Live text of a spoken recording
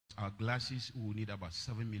our glasses, we will need about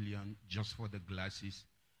 7 million just for the glasses.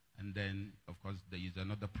 And then, of course, there is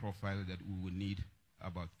another profile that we will need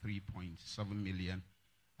about 3.7 million.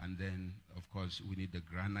 And then, of course, we need the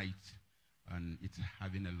granite, and it's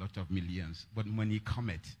having a lot of millions. But money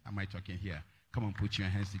cometh. Am I talking here? Come on, put your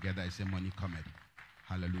hands together. I say money cometh.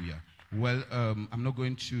 Hallelujah. Well, I'm not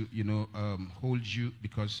going to, hold you,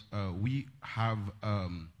 because we have a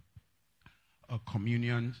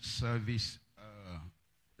communion service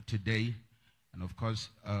today. And of course,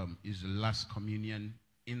 is the last communion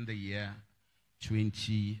in the year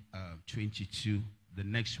 2022. The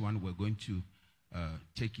next one, we're going to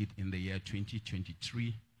take it in the year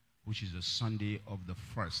 2023, which is the Sunday of the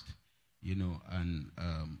 1st, and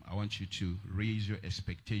I want you to raise your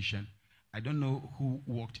expectation. I don't know who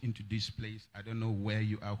walked into this place. I don't know where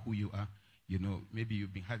you are, who you are. Maybe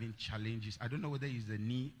you've been having challenges. I don't know whether it's the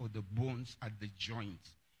knee or the bones at the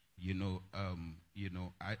joint. I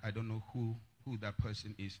don't know who that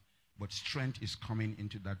person is, but strength is coming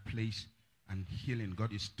into that place, and healing.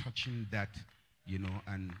 God is touching that,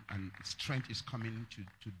 and strength is coming to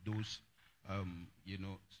those,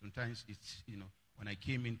 sometimes it's, when I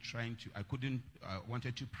came in I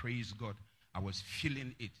wanted to praise God. I was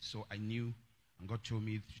feeling it, so I knew, and God told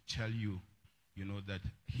me to tell you, that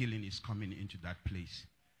healing is coming into that place.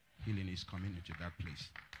 Healing is coming into that place.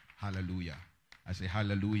 Hallelujah. I say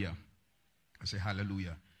hallelujah. I say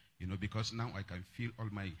hallelujah. Because now I can feel all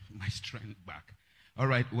my strength back. All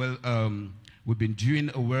right, well, we've been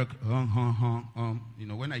doing a work.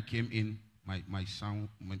 When I came in, my sound,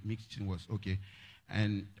 my mixing was okay.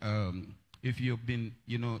 And if you've been,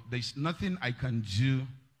 there's nothing I can do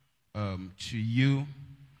to you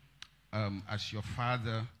as your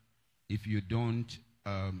father if you don't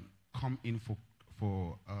come in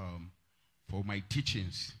for my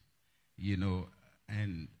teachings,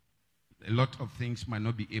 and a lot of things might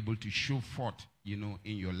not be able to show forth, in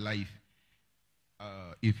your life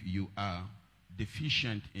if you are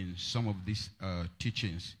deficient in some of these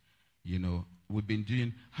teachings. We've been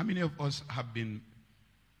doing, how many of us have been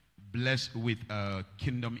blessed with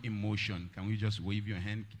Kingdom in Motion? Can we just wave your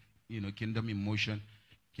hand? Kingdom in Motion.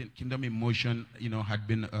 Kingdom in Motion, had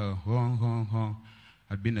been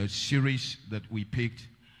a series that we picked.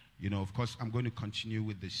 Of course, I'm going to continue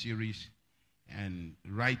with the series and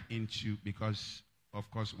right into, because, of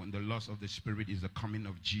course, when the loss of the Spirit is the coming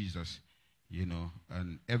of Jesus,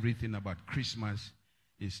 and everything about Christmas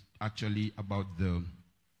is actually about the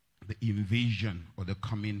invasion or the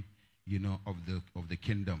coming, of the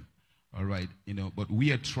kingdom. All right, but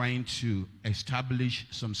we are trying to establish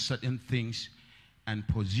some certain things and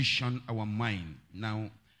position our mind. Now,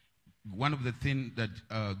 one of the things that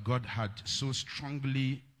God had so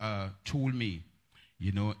strongly told me,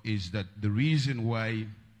 is that the reason why,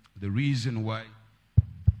 there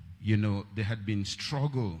had been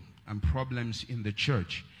struggle and problems in the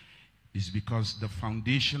church is because the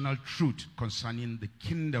foundational truth concerning the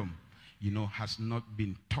kingdom, has not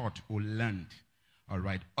been taught or learned. All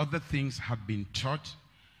right. Other things have been taught,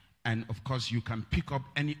 and of course you can pick up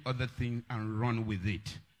any other thing and run with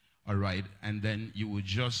it. All right. And then you will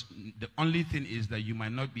just, the only thing is that you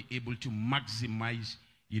might not be able to maximize,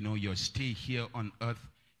 your stay here on earth,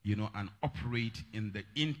 and operate in the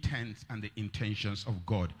intent and the intentions of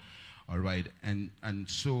God. All right. And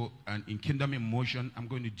so in Kingdom in Motion, I'm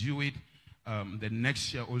going to do it. The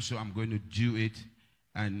next year also, I'm going to do it.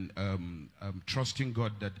 And I'm trusting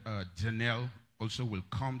God that Janelle also will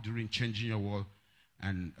come during Changing Your World,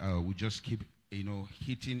 and we just keep,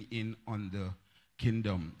 hitting in on the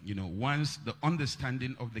kingdom. Once the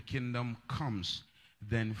understanding of the kingdom comes,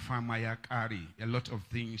 then Famayakari, a lot of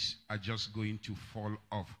things are just going to fall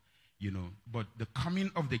off, But the coming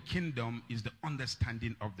of the kingdom is the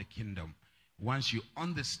understanding of the kingdom. Once you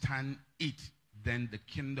understand it, then the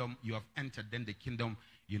kingdom you have entered, then the kingdom,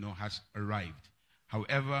 has arrived.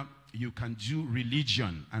 However, you can do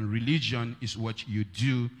religion, and religion is what you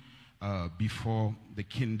do before the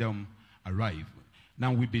kingdom arrives.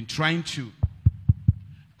 Now, we've been trying to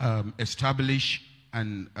establish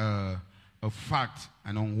a fact,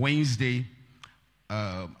 and on Wednesday,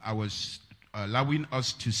 I was allowing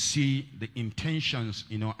us to see the intentions,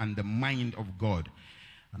 and the mind of God.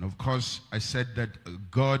 And of course, I said that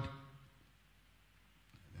God,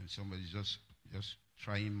 and somebody's just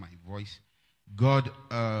trying my voice. God,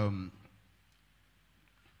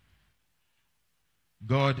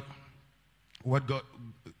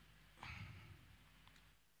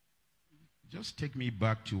 just take me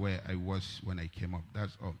back to where I was when I came up.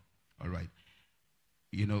 That's all. All right.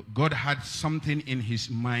 God had something in his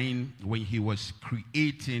mind when he was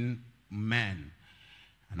creating man.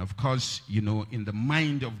 And of course, in the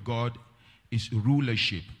mind of God is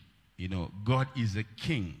rulership. God is a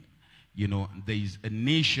king. There is a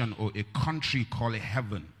nation or a country called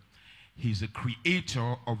heaven. He's a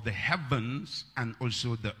creator of the heavens and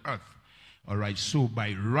also the earth. All right, so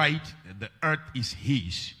by right, the earth is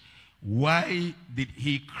his. Why did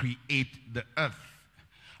he create the earth?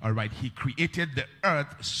 All right, he created the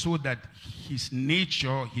earth so that his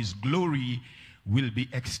nature, his glory will be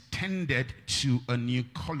extended to a new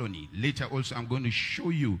colony. Later also I'm going to show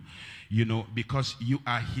you, because you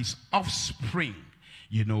are his offspring.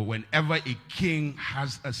 Whenever a king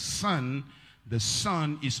has a son, the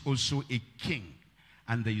son is also a king.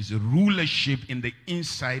 And there is a rulership in the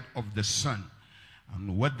inside of the son.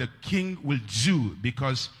 And what the king will do,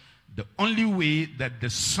 because the only way that the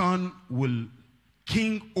son will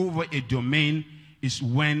king over a domain is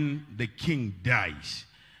when the king dies.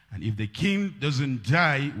 And if the king doesn't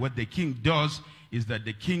die, what the king does is that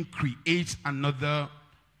the king creates another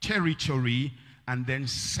territory and then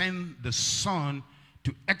send the son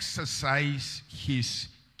to exercise his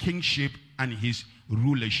kingship and his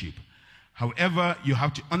rulership. However, you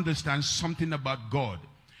have to understand something about God.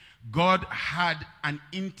 God had an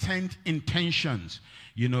intentions,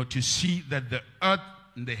 to see that the earth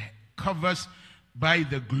covers by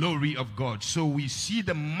the glory of God. So we see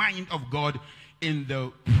the mind of God in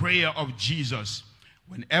the prayer of Jesus.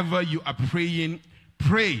 Whenever you are praying,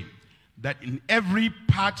 pray that in every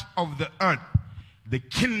part of the earth, the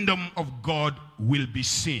kingdom of God will be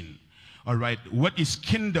seen. All right, what is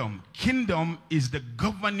kingdom? Kingdom is the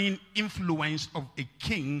governing influence of a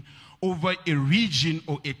king over a region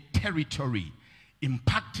or a territory,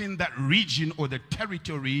 impacting that region or the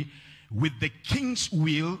territory with the king's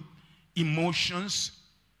will, emotions,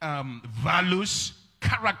 values,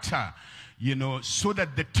 character, so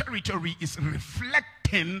that the territory is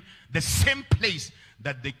reflecting the same place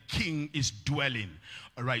that the king is dwelling.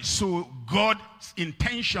 All right, so God's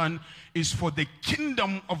intention is for the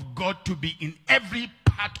kingdom of God to be in every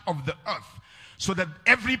part of the earth, so that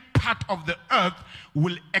every part of the earth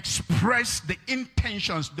will express the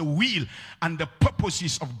intentions, the will, and the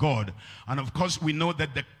purposes of God. And of course, we know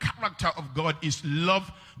that the character of God is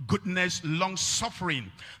love, goodness,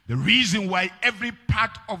 long-suffering. The reason why every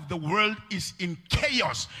part of the world is in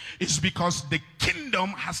chaos is because the kingdom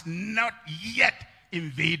has not yet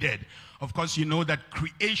invaded. Of course, you know that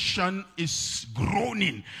creation is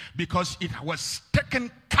groaning because it was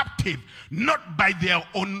taken captive, not by their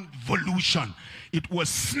own volition. It was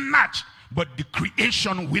snatched, but the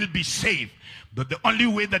creation will be saved. But the only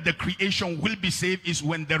way that the creation will be saved is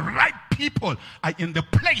when the right people are in the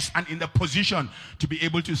place and in the position to be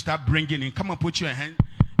able to start bringing in. Come on, put your hand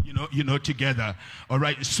together. All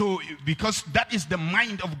right, so because that is the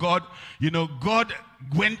mind of God, God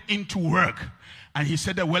went into work. And he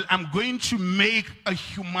said that, well, I'm going to make a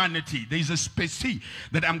humanity. There is a species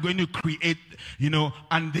that I'm going to create,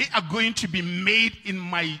 and they are going to be made in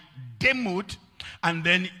my demut and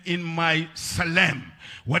then in my salem.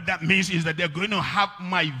 What that means is that they're going to have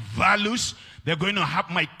my values, they're going to have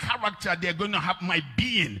my character, they're going to have my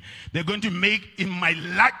being. They're going to make in my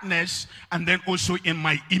likeness and then also in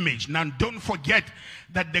my image. Now, don't forget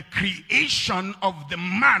that the creation of the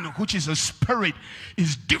man, which is a spirit,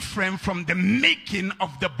 is different from the making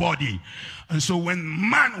of the body. And so when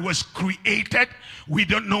man was created, we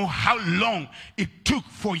don't know how long it took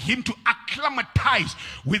for him to acclimatize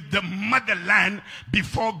with the motherland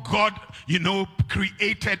before God,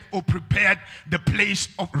 created or prepared the place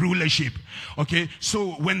of rulership. Okay,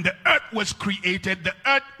 so when the earth was created, the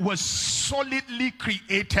earth was solidly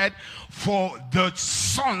created for the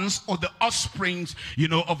sons or the offsprings,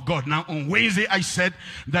 of God. Now, on Wednesday, I said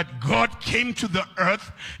that God came to the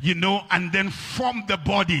earth, and then formed the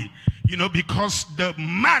body. Because the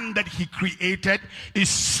man that he created is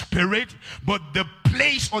spirit, but the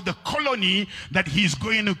place or the colony that he's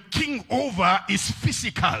going to king over is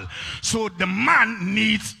physical. So the man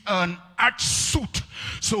needs an earth suit.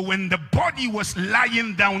 So when the body was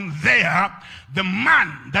lying down there, the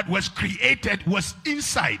man that was created was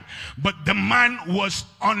inside, but the man was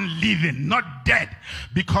unliving, not dead,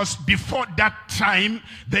 because before that time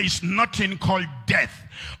there is nothing called death.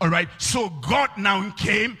 All right, so God now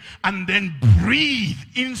came and then breathed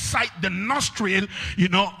inside the nostril,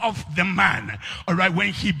 of the man. All right,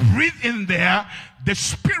 when he breathed in there, the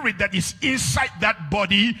spirit that is inside that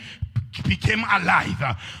body became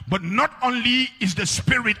alive. But not only is the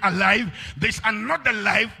spirit alive, there's another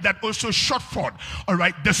life that also shot forth. All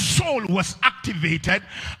right, the soul was activated,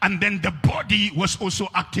 and then the body was also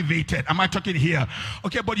activated. Am I talking here?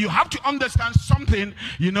 Okay, but you have to understand something,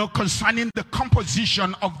 concerning the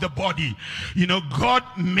composition of the body. God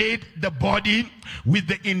made the body with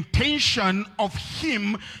the intention of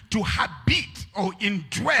him to habit or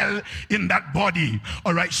indwell in that body.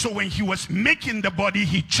 All right, so when he was making the body,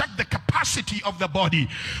 he checked the capacity of the body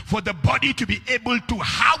for the body to be able to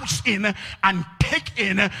house in and take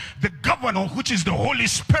in the governor, which is the Holy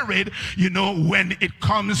Spirit, when it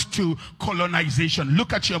comes to colonization.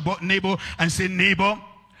 Look at your neighbor and say, neighbor,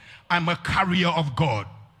 I'm a carrier of God.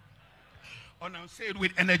 Oh, now say it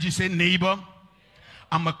with energy. Say, neighbor,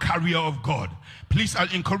 I'm a carrier of God. Please,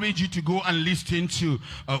 I'll encourage you to go and listen to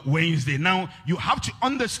Wednesday. Now, you have to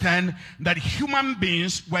understand that human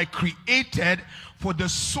beings were created for the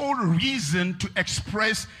sole reason to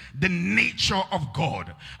express the nature of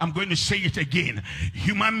God. I'm going to say it again.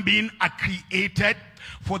 Human beings are created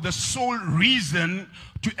for the sole reason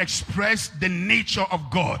to express the nature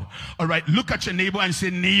of God. All right, look at your neighbor and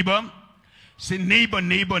say, neighbor. Say, neighbor,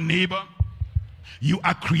 neighbor, neighbor. You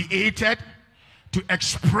are created to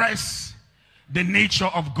express the nature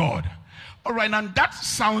of God. All right, now that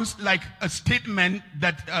sounds like a statement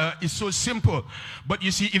that is so simple. But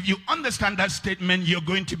you see, if you understand that statement, you're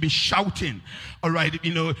going to be shouting. All right,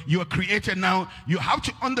 you are created now. You have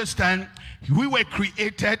to understand we were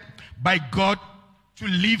created by God to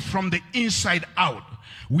live from the inside out.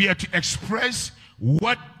 We are to express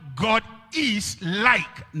what God is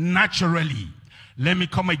like naturally. Let me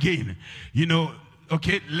come again.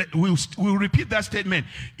 Okay, we'll repeat that statement.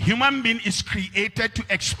 Human being is created to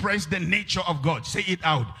express the nature of God. Say it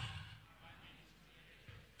out.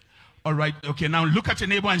 All right, okay, now look at your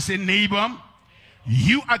neighbor and say, neighbor,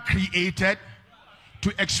 you are created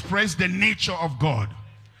to express the nature of God.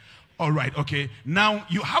 All right, okay. Now,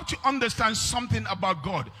 you have to understand something about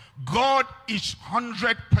God. God is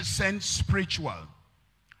 100% spiritual.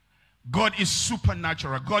 God is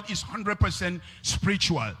supernatural. God is 100%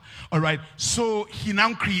 spiritual. All right. So he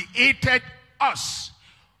now created us.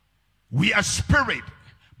 We are spirit.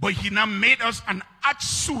 But he now made us an earth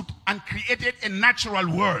suit and created a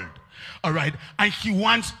natural world. All right. And he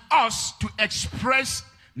wants us to express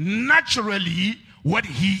naturally what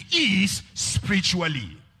he is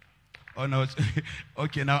spiritually. Oh no.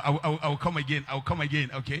 Okay, now I'll come again. I'll come again.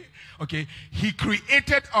 Okay. Okay. He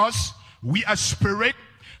created us. We are spirit.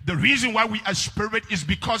 The reason why we are spirit is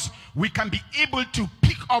because we can be able to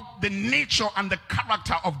pick up the nature and the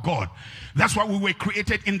character of God. That's why we were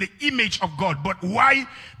created in the image of God. But why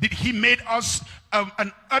did he make us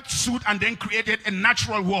an earth suit and then created a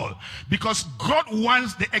natural world? Because God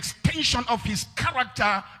wants the extension of his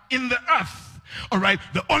character in the earth. All right,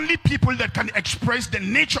 the only people that can express the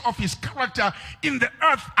nature of his character in the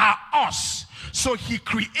earth are us. So he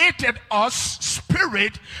created us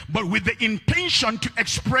spirit, but with the intention to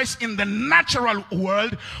express in the natural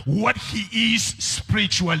world what he is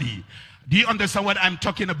spiritually. Do you understand what I'm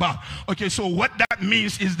talking about? Okay, so what that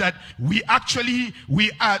means is that we are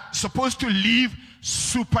supposed to live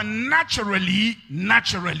supernaturally,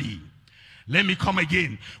 naturally. Let me come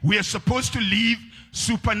again. We are supposed to live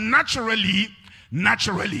supernaturally,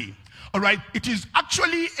 naturally. All right, it is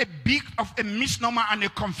actually a bit of a misnomer and a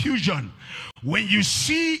confusion when you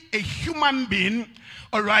see a human being,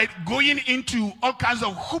 all right, going into all kinds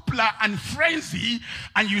of hoopla and frenzy,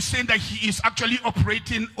 and you say that he is actually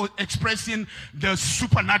operating or expressing the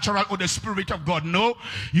supernatural or the spirit of God. No,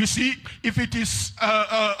 you see, if it is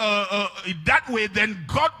that way, then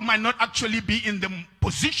God might not actually be in the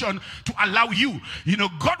position to allow you.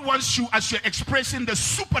 God wants you, as you're expressing the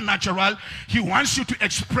supernatural, he wants you to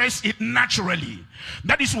express it naturally.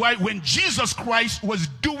 That is why when Jesus Christ was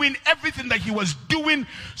doing everything that he was doing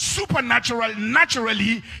supernatural,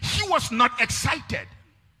 naturally, he was not excited.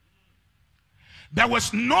 There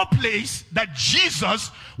was no place that Jesus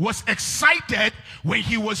was excited when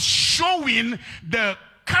he was showing the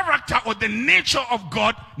character or the nature of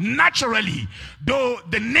God naturally, though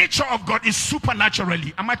the nature of God is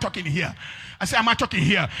supernaturally. Am I talking here? I say, am I talking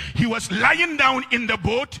here? He was lying down in the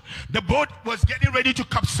boat. The boat was getting ready to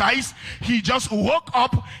capsize. He just woke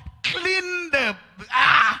up, cleaned the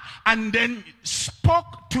and then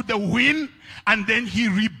spoke to the wind, and then he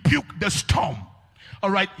rebuked the storm.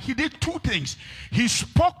 All right, he did two things. He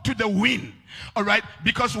spoke to the wind. All right,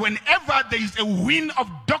 because whenever there is a wind of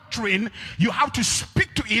doctrine, you have to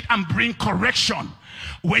speak to it and bring correction.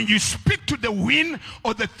 When you speak to the wind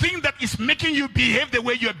or the thing that is making you behave the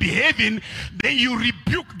way you're behaving, then you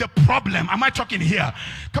rebuke the problem. Am I talking here?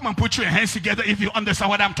 Come on, put your hands together if you understand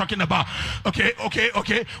what I'm talking about. Okay.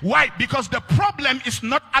 Why? Because the problem is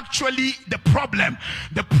not actually the problem.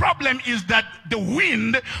 The problem is that the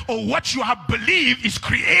wind or what you have believed is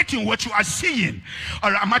creating what you are seeing.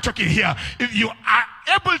 Or am I talking here? If you are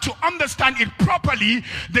able to understand it properly,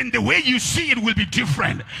 then the way you see it will be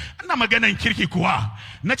different.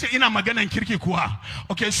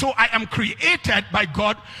 Okay, so I am created by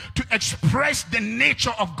God to express the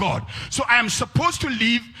nature of God. So I am supposed to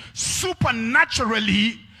live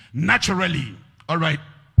supernaturally, naturally. All right,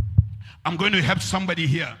 I'm going to help somebody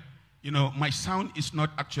here. My sound is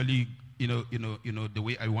not actually, the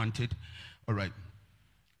way I want it. All right.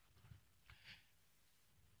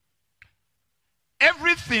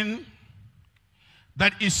 Everything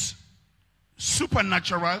that is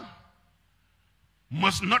supernatural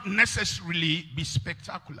must not necessarily be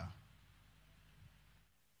spectacular.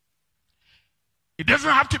 It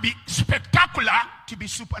doesn't have to be spectacular to be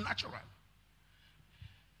supernatural.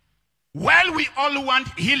 While we all want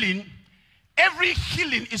healing, every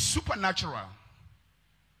healing is supernatural.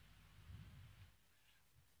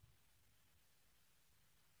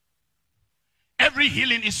 Every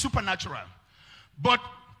healing is supernatural. But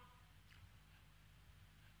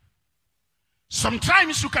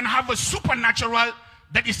sometimes you can have a supernatural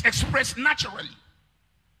that is expressed naturally.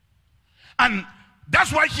 And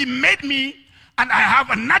that's why he made me, and I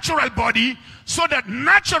have a natural body, so that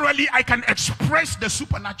naturally I can express the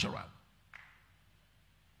supernatural.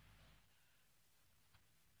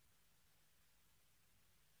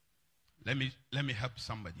 Let me help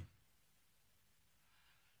somebody.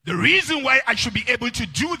 The reason why I should be able to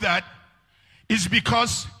do that is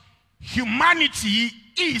because humanity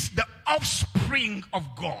is the offspring of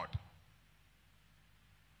God.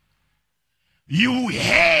 You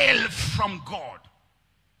hail from God.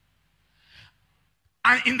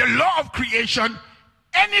 And in the law of creation,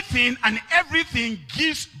 anything and everything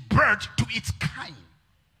gives birth to its kind.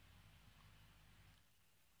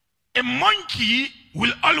 A monkey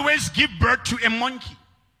will always give birth to a monkey.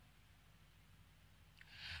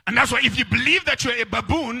 And that's why if you believe that you're a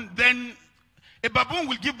baboon, then a baboon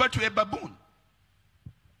will give birth to a baboon.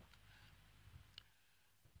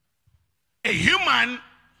 A human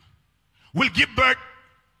will give birth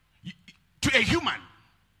to a human.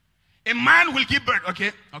 A man will give birth,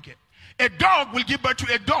 okay. A dog will give birth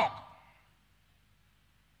to a dog.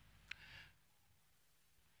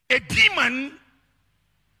 A demon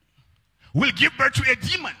will give birth to a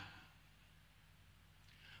demon.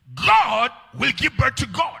 God will give birth to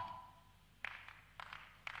God.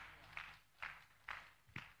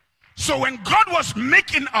 So when God was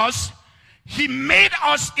making us, he made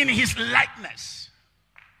us in his likeness.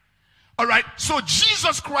 All right, so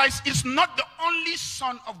Jesus Christ is not the only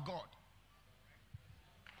Son of God.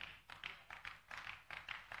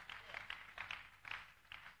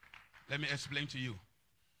 Let me explain to you.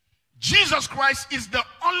 Jesus Christ is the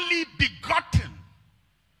only begotten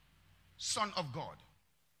Son of God.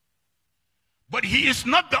 But he is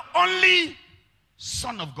not the only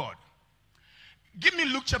Son of God. Give me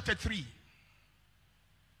Luke chapter 3.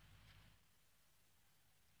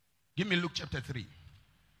 Give me Luke chapter 3.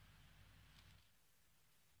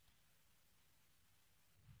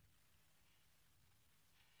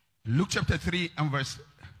 Luke chapter 3 and verse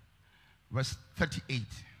 38.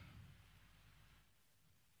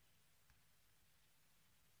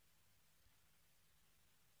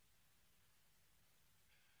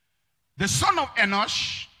 The son of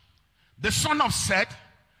Enosh, the son of Seth,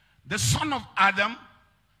 the son of Adam,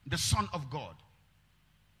 the son of God.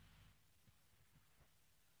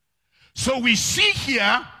 So we see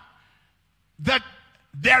here that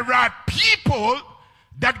there are people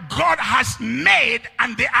that God has made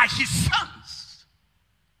and they are his sons.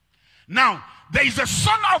 Now, there is a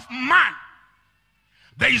son of man.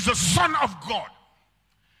 There is a son of God.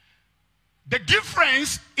 The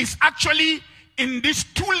difference is actually in this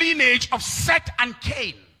two lineage of Seth and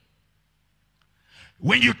Cain.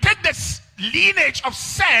 When you take the lineage of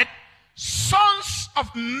Seth, sons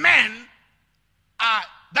of men are,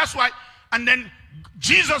 that's why, and then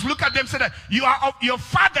Jesus looked at them and said that you are of your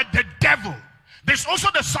father the devil. There's also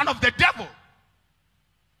the son of the devil.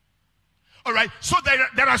 All right, so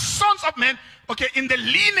there are sons of men. Okay, in the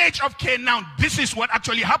lineage of Cain, now this is what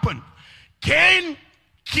actually happened. Cain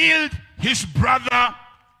killed his brother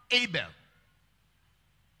Abel.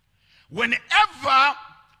 Whenever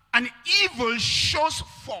an evil shows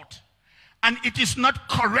forth and it is not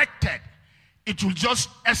corrected, it will just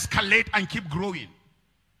escalate and keep growing.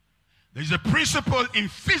 There's a principle in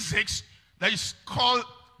physics that is called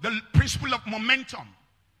the principle of momentum.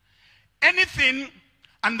 Anything,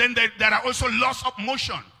 and then there are also laws of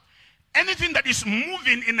motion. Anything that is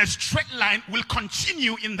moving in a straight line will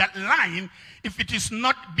continue in that line if it is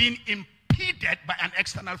not being impeded by an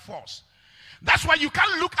external force. That's why you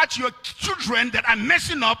can't look at your children that are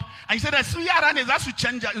messing up and you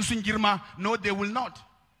say, no, they will not.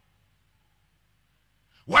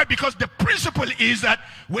 Why? Because the principle is that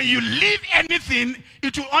when you leave anything,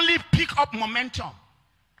 it will only pick up momentum.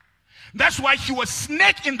 That's why he was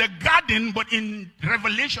snake in the garden, but in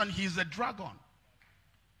Revelation, he is a dragon.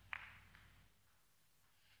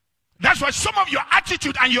 That's why some of your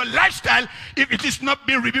attitude and your lifestyle, if it is not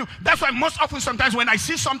being rebuked, that's why most often sometimes when I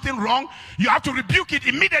see something wrong, you have to rebuke it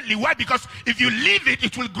immediately. Why? Because if you leave it,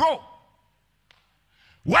 it will grow.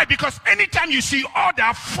 Why? Because anytime you see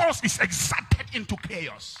order, force is exerted into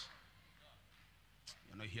chaos.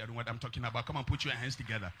 You're not hearing what I'm talking about. Come on, put your hands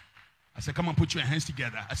together. I said, come on, put your hands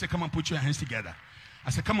together. I said, come on, put your hands together. I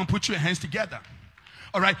said, come on, put your hands together.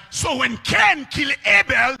 All right. So when Cain killed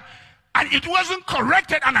Abel, and it wasn't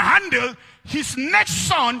corrected and handled, his next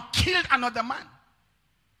son killed another man.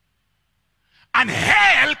 And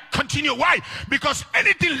hell continued. Why? Because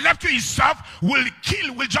anything left to itself will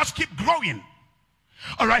just keep growing.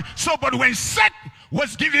 All right. So, but when Seth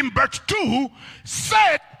was giving birth to,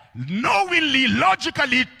 Seth knowingly,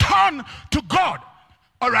 logically turned to God.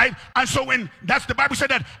 All right. And so that's the Bible said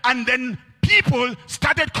that, and then people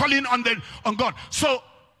started calling on God. So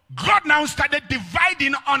God now started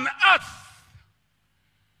dividing on earth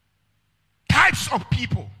types of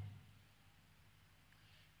people.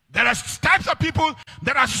 There are types of people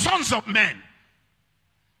that are sons of men.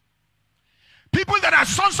 People that are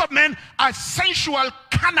sons of men are sensual,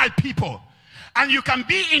 carnal people. And you can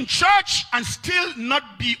be in church and still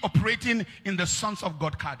not be operating in the sons of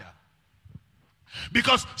God cadre.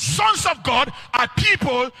 Because sons of God are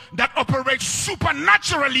people that operate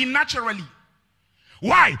supernaturally, naturally.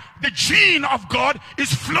 Why? The gene of God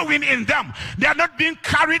is flowing in them. They are not being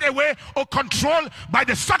carried away or controlled by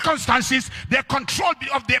the circumstances. They are controlled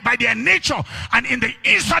by their nature. And in the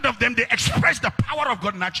inside of them, they express the power of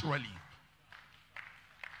God naturally.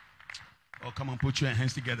 Oh, come on, put your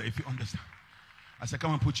hands together if you understand. I said,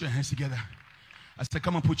 come on, put your hands together. I said,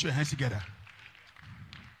 come on, put your hands together.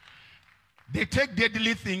 They take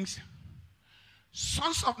deadly things.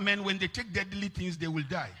 Sons of men, when they take deadly things, they will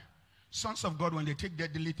die. Sons of God, when they take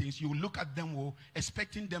deadly things, you will look at them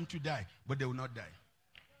expecting them to die, but they will not die.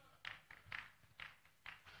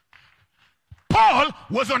 Paul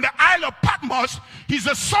was on the Isle of Patmos. He's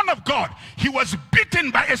a son of God. He was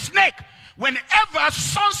bitten by a snake. Whenever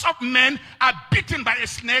sons of men are bitten by a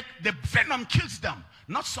snake, the venom kills them.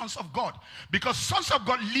 Not sons of God. Because sons of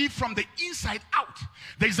God live from the inside out.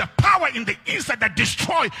 There is a power in the inside that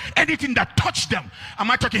destroys anything that touches them.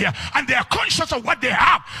 Am I talking here? And they are conscious of what they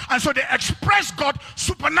have. And so they express God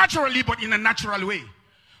supernaturally, but in a natural way.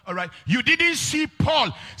 All right. You didn't see Paul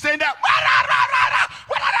saying that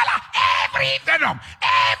every venom,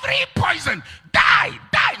 every poison, die.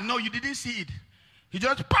 No, you didn't see it. He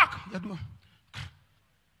just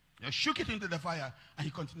shook it into the fire and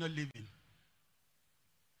he continued living.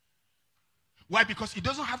 Why? Because it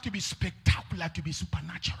doesn't have to be spectacular to be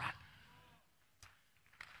supernatural.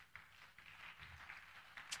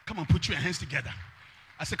 Come on, put your hands together.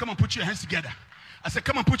 I said, come on, put your hands together. I said,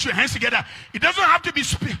 come on, put your hands together. It doesn't have to be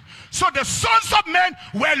so the sons of men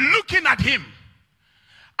were looking at him.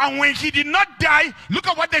 And when he did not die, look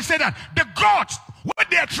at what they said. The gods, what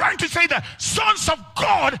they are trying to say, that sons of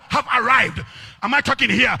God have arrived. Am I talking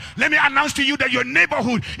here? Let me announce to you that your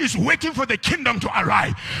neighborhood is waiting for the kingdom to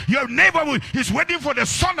arrive. Your neighborhood is waiting for the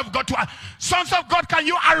Son of God to arrive. Sons of God, can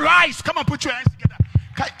you arise? Come on, put your hands together.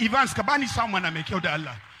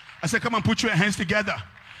 I said, come on, put your hands together.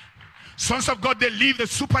 Sons of God, they live the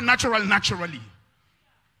supernatural naturally.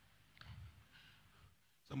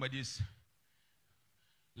 Let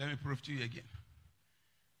me prove to you again.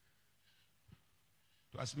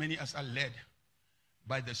 To as many as are led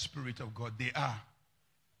by the Spirit of God, they are,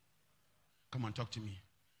 come on, talk to me,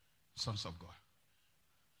 sons of God.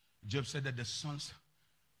 Job said that the sons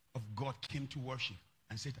of God came to worship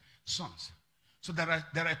and said, sons. So there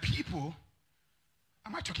are people,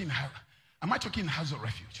 am I talking house of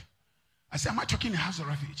refuge? I said, am I talking house of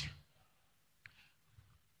refuge?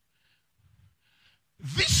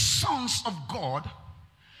 These sons of God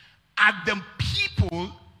are the people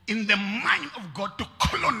in the mind of God to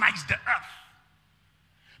colonize the earth.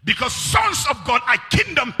 Because sons of God are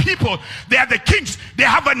kingdom people. They are the kings. They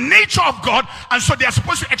have a nature of God, and so they are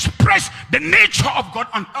supposed to express the nature of God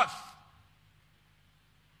on earth.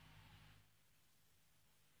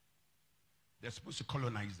 They're supposed to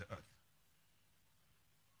colonize the earth.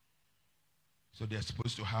 So they're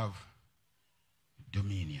supposed to have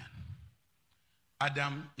dominion.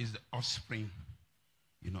 Adam is the offspring,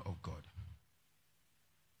 of God.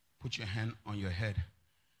 Put your hand on your head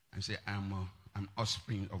and say, I'm an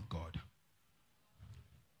offspring of God.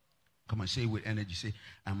 Come on, say it with energy. Say,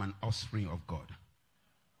 I'm an offspring of God.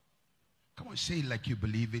 Come on, say it like you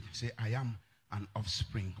believe it. Say, I am an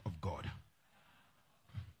offspring of God.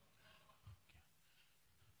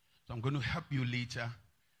 So I'm going to help you later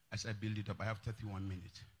as I build it up. I have 31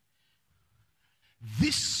 minutes.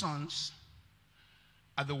 These sons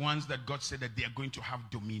are the ones that God said that they are going to have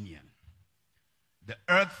dominion. The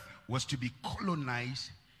earth was to be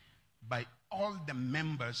colonized by all the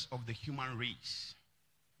members of the human race,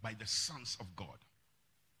 by the sons of God.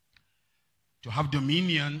 To have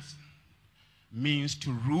dominion means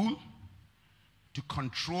to rule, to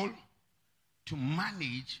control, to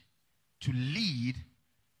manage, to lead,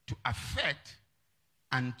 to affect,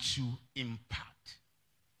 and to impact.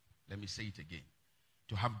 Let me say it again.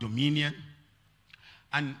 To have dominion.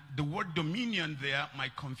 And the word dominion there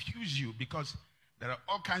might confuse you because there are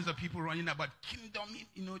all kinds of people running about kingdom,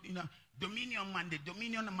 dominion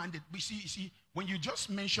mandate. But see, when you just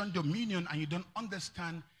mention dominion and you don't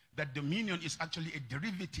understand that dominion is actually a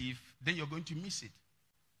derivative, then you're going to miss it.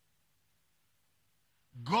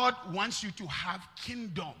 God wants you to have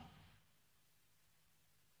kingdom.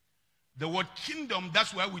 The word kingdom,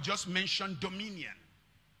 that's why we just mentioned dominion.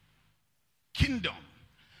 Kingdom.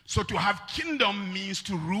 So to have kingdom means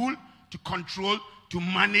to rule, to control, to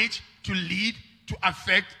manage, to lead, to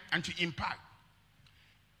affect, and to impact.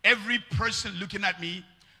 Every person looking at me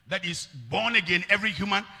that is born again, every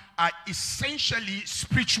human, are essentially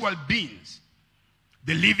spiritual beings.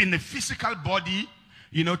 They live in a physical body,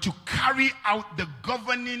 to carry out the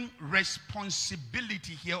governing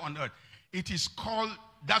responsibility here on earth. It is called,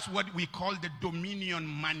 that's what we call the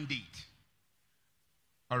dominion mandate.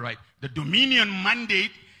 All right. The dominion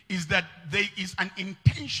mandate is that there is an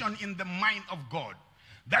intention in the mind of God.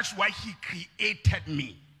 That's why he created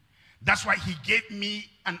me. That's why he gave me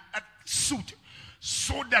an earth suit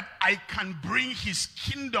so that I can bring his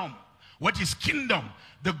kingdom. What is kingdom?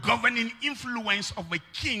 The governing influence of a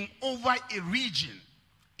king over a region,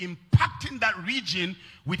 impacting that region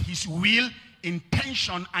with his will,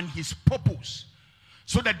 intention, and his purpose,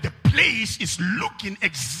 so that the place is looking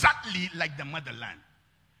exactly like the motherland.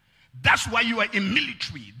 That's why you are in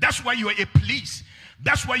military. That's why you are a police.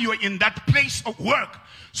 That's why you are in that place of work,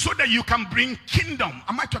 so that you can bring kingdom.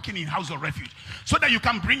 Am I talking in house of refuge? So that you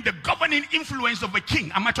can bring the governing influence of a king.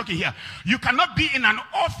 Am I talking here? You cannot be in an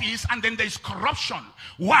office and then there is corruption.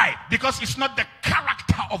 Why? Because it's not the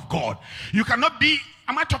character of God. You cannot be,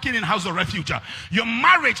 am I talking in house of refuge? Your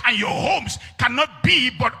marriage and your homes cannot be,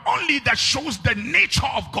 but only that shows the nature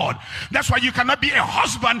of God. That's why you cannot be a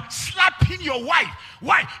husband slapping your wife.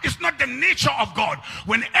 Why? It's not the nature of God.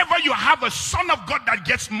 Whenever you have a son of God that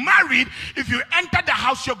gets married, if you enter the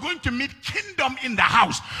house, you're going to meet kingdom in the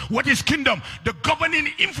house. What is kingdom? The governing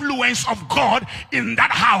influence of God in that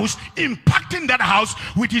house, impacting that house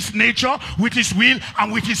with his nature, with his will,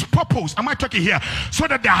 and with his purpose. Am I talking here? So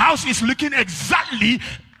that the house is looking exactly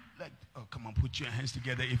like, oh, come on, put your hands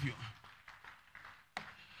together if you...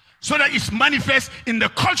 So that it's manifest in the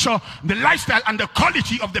culture, the lifestyle, and the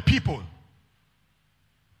quality of the people.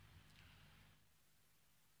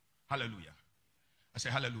 Hallelujah. I say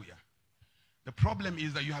hallelujah. The problem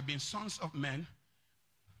is that you have been sons of men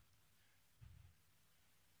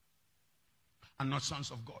and not sons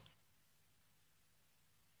of God.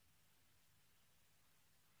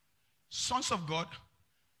 Sons of God,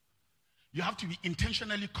 you have to be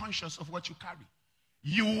intentionally conscious of what you carry.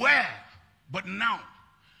 You were, but now.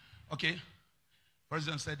 Okay?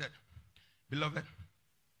 President said that, beloved,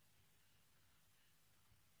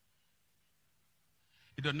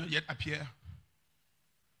 it does not yet appear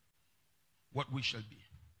what we shall be.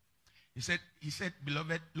 He said,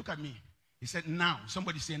 beloved, look at me. He said, now.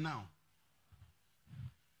 Somebody say now.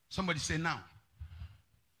 Somebody say now.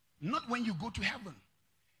 Not when you go to heaven.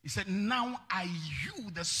 He said, now are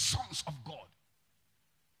you the sons of God.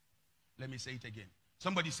 Let me say it again.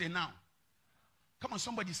 Somebody say now. Come on,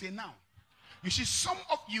 somebody say now. You see, some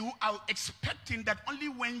of you are expecting that only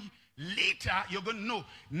when later you're going to know.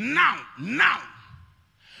 Now.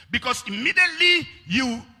 Because immediately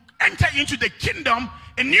you enter into the kingdom,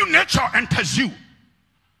 a new nature enters you.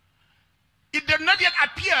 It does not yet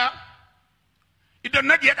appear. It does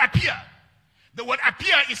not yet appear. The word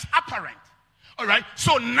appear is apparent. All right.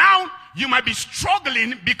 So now you might be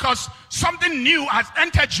struggling because something new has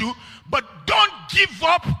entered you, but don't give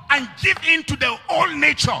up and give in to the old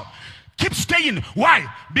nature. keep staying. Why?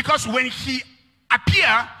 Because when he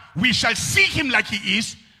appear, we shall see him like he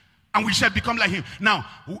is, and we shall become like him. Now,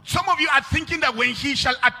 some of you are thinking that when he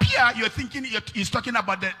shall appear, you're thinking he's talking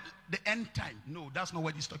about the end time. No, that's not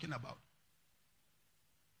what he's talking about.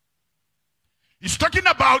 He's talking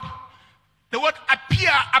about the word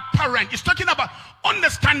appear, apparent. He's talking about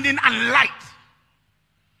understanding and light.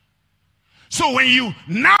 So when you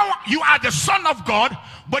are the son of God,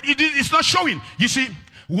 but it's not showing. You see,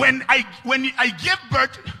 when I gave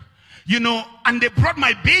birth, and they brought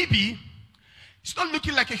my baby, it's not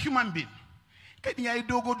looking like a human being. Right?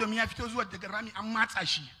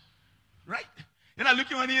 You're not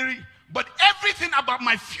looking at it, but everything about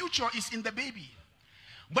my future is in the baby.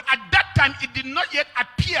 But at that time, it did not yet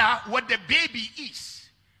appear what the baby is.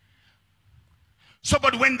 So,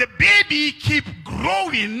 but when the baby keep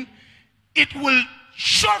growing, it will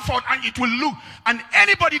show forth and it will look. And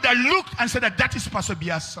anybody that looked and said that is Pastor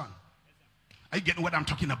Bia's son. Are you getting what I'm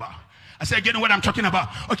talking about? I said, getting what I'm talking about?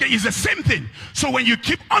 Okay, it's the same thing. So when you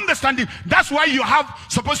keep understanding, that's why you have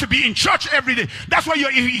supposed to be in church every day. That's why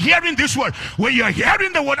you're hearing this word. When you're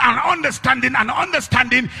hearing the word and understanding,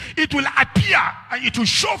 it will appear and it will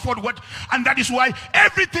show forth what. And that is why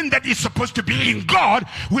everything that is supposed to be in God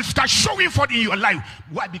will start showing forth in your life.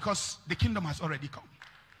 Why? Because the kingdom has already come.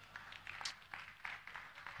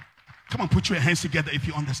 Come on, put your hands together if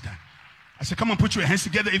you understand. I said, come on, put your hands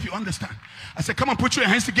together if you understand. I said, come on, put your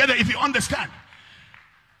hands together if you understand.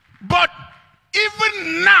 But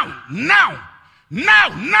even now,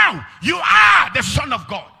 you are the son of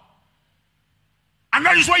God. And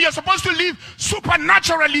that is why you're supposed to live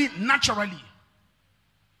supernaturally, naturally.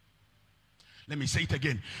 Let me say it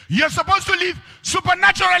again. You're supposed to live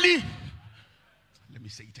supernaturally. Let me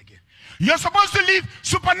say it again. You're supposed to live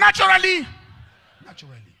supernaturally,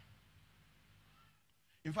 naturally.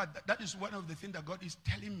 In fact, that is one of the things that God is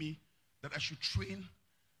telling me, that I should train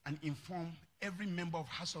and inform every member of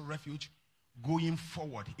House of Refuge going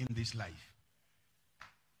forward in this life.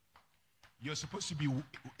 You're supposed to be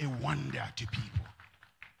a wonder to people.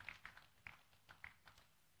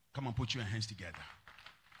 Come on, put your hands together.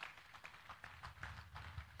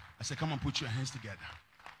 I said, come on, put your hands together.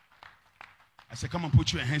 I said, come on,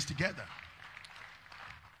 put your hands together.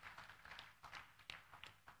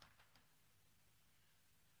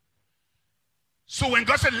 So when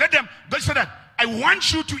God said, God said that, I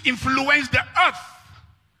want you to influence the earth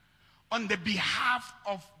on the behalf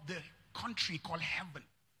of the country called heaven.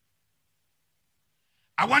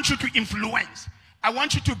 I want you to influence. I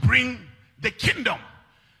want you to bring the kingdom.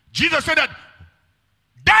 Jesus said that,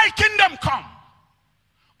 thy kingdom come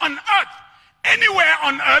on earth. Anywhere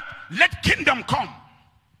on earth, let kingdom come.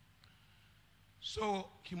 So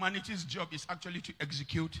humanity's job is actually to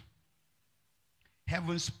execute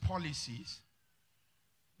heaven's policies,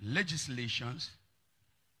 legislations,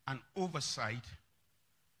 and oversight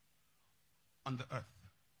on the earth.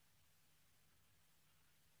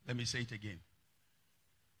 Let me say it again.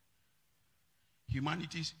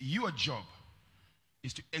 Your job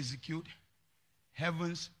is to execute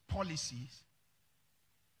heaven's policies,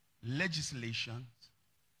 legislations,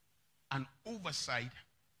 and oversight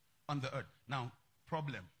on the earth. Now,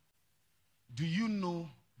 problem. Do you know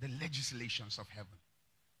the legislations of heaven?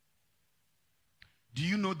 Do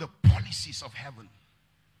you know the policies of heaven?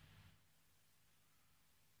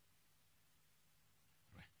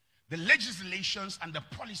 The legislations and the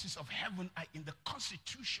policies of heaven are in the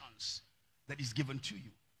constitutions that is given to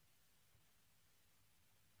you.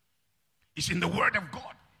 It's in the word of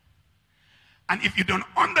God. And if you don't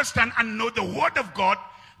understand and know the word of God,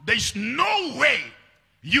 there's no way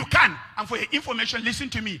you can. And for your information, listen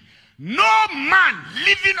to me. No man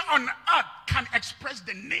living on earth can express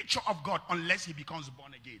the nature of God unless he becomes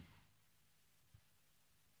born again.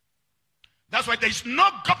 That's why there is no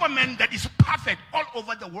government that is perfect all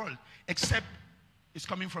over the world except it's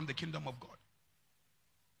coming from the kingdom of God.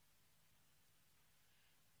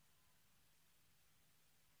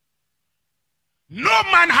 No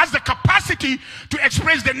man has the capacity to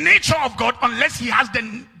express the nature of God unless he has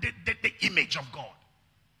the image of God.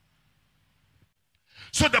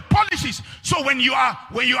 So the policies, so when you are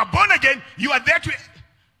born again, you are there to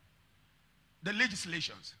the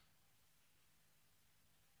legislations.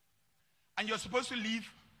 And you're supposed to live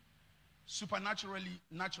supernaturally,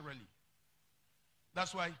 naturally.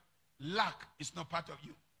 That's why lack is not part of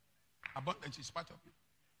you. Abundance is part of you.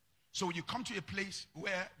 So when you come to a place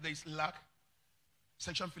where there is lack,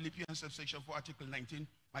 Section Philippians, Section 4, Article 19,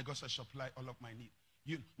 my God shall supply all of my need.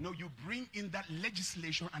 You bring in that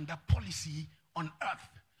legislation and that policy on earth.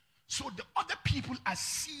 So the other people are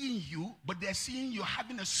seeing you, but they're seeing you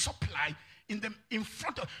having a supply in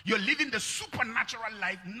front of, you're living the supernatural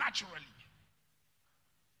life naturally.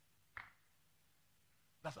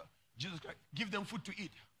 That's all. Jesus Christ, give them food to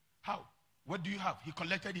eat. How? What do you have? He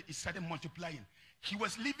collected it, he started multiplying. He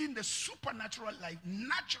was living the supernatural life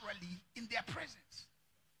naturally in their presence.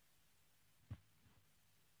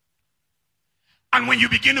 And when you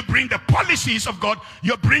begin to bring the policies of God,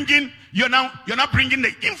 you're not bringing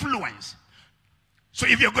the influence. So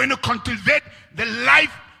if you're going to cultivate the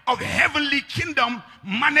life of heavenly kingdom,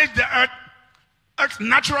 manage the earth's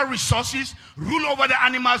natural resources, rule over the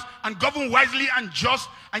animals, and govern wisely and just,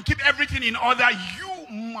 and keep everything in order,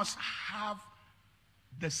 you must have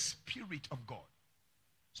the Spirit of God.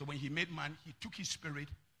 So when he made man, he took his spirit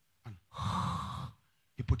and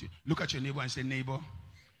he put it. Look at your neighbor and say, neighbor,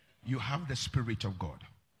 you have the Spirit of God.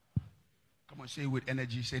 Come on, say it with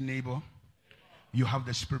energy. Say, neighbor, you have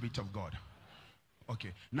the Spirit of God.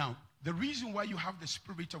 Okay, now, the reason why you have the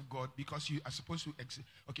Spirit of God, because you are supposed to exist.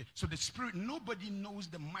 Okay, so the Spirit, nobody knows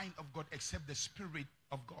the mind of God except the Spirit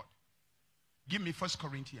of God. Give me 1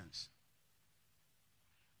 Corinthians.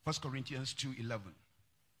 1 Corinthians 2:11.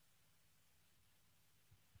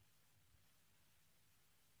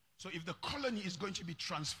 So if the colony is going to be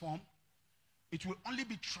transformed, it will only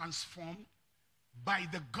be transformed by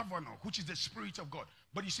the governor, which is the Spirit of God.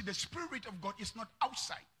 But you see, the Spirit of God is not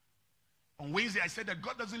outside. On Wednesday, I said that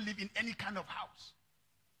God doesn't live in any kind of house.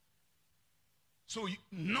 So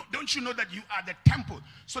don't you know that you are the temple?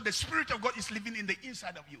 So the Spirit of God is living in the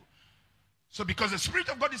inside of you. So because the Spirit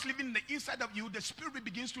of God is living in the inside of you, the Spirit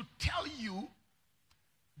begins to tell you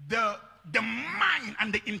the mind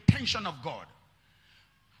and the intention of God.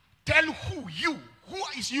 Tell who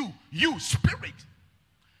is you? You, Spirit.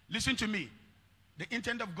 Listen to me. The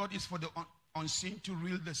intent of God is for the unseen to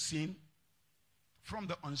rule the seen, from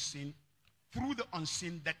the unseen, through the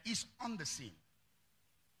unseen that is on the scene.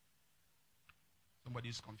 Somebody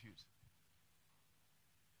is confused.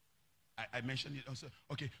 I mentioned it also.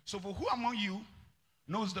 Okay, so for who among you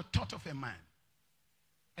knows the thought of a man,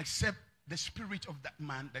 except the spirit of that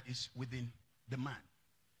man that is within the man?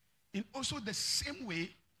 In also the same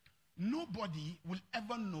way, nobody will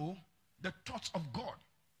ever know the thoughts of God.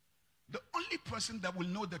 The only person that will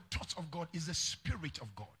know the thoughts of God is the Spirit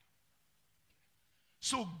of God.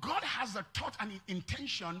 So God has a thought and an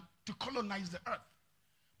intention to colonize the earth.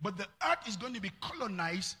 But the earth is going to be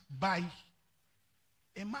colonized by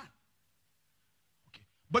a man. Okay.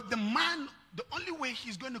 But the man, the only way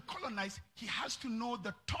he's going to colonize, he has to know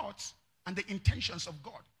the thoughts and the intentions of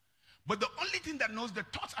God. But the only thing that knows the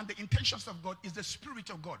thoughts and the intentions of God is the Spirit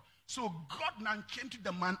of God. So God now came to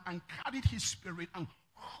the man and carried his spirit and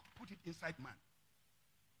put it inside man.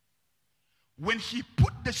 When he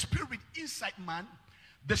put the spirit inside man,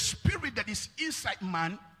 the spirit that is inside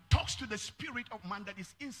man talks to the spirit of man that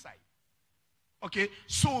is inside. Okay,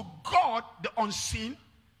 so God, the unseen,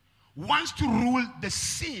 wants to rule the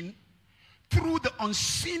seen through the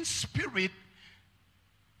unseen spirit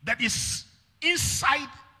that is inside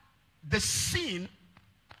the scene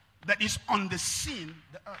that is on the scene,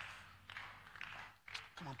 the earth.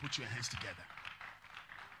 Come on, put your hands together.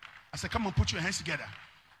 I said, come on, put your hands together.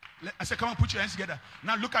 I said, come on, put your hands together.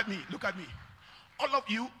 Now look at me, look at me. All of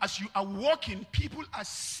you, as you are walking, people are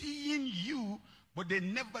seeing you, but they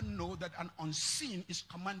never know that an unseen is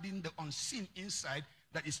commanding the unseen inside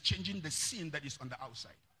that is changing the scene that is on the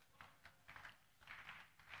outside.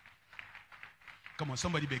 Come on,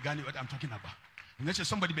 somebody began what I'm talking about. And let's say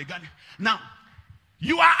somebody began. Now,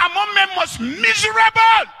 you are among men most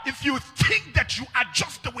miserable if you think that you are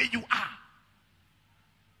just the way you are.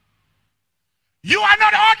 You are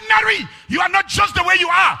not ordinary. You are not just the way you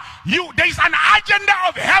are. There is an agenda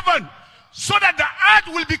of heaven so that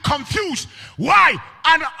the earth will be confused. Why?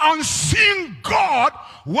 An unseen God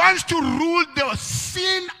wants to rule the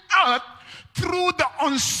seen earth through the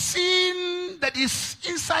unseen that is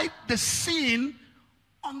inside the seen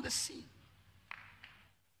on the scene.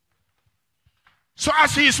 So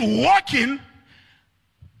as he is walking,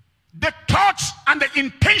 the thoughts and the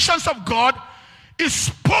intentions of God is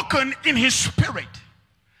spoken in his spirit.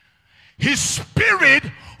 His spirit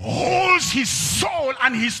holds his soul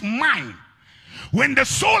and his mind. When the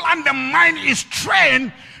soul and the mind is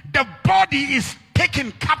trained, the body is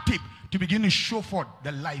taken captive to begin to show forth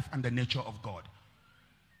the life and the nature of God.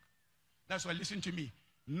 That's why, listen to me,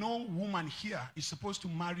 no woman here is supposed to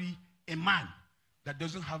marry a man that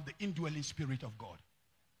doesn't have the indwelling spirit of God.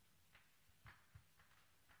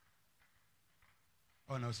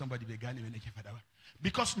 Oh no, somebody began to make it.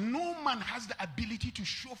 Because no man has the ability to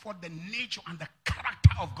show forth the nature and the character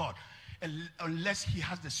of God unless he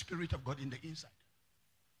has the Spirit of God in the inside.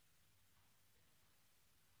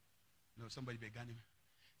 No, somebody began him.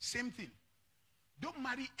 Same thing. Don't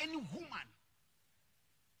marry any woman.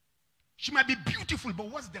 She might be beautiful, but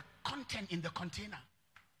what's the content in the container?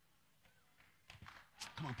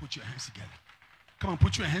 Come on, put your hands together. Come on,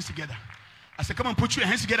 put your hands together. I said, come on, put your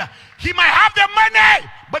hands together. He might have the money,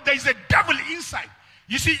 but there is a devil inside.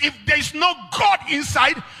 You see, if there is no God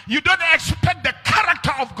inside, you don't expect the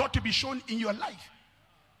character of God to be shown in your life.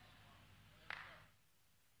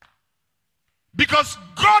 Because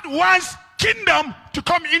God wants kingdom to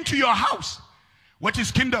come into your house. What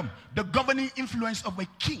is kingdom? The governing influence of a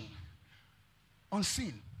king.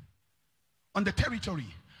 Unseen. On the territory.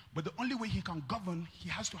 But the only way he can govern, he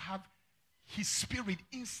has to have his spirit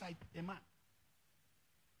inside a man.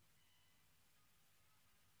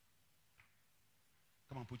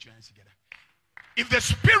 Come on, put your hands together. If the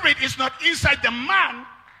spirit is not inside the man,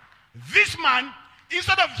 this man,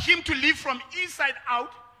 instead of him to live from inside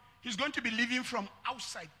out, he's going to be living from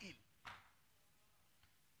outside in.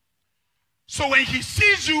 So when he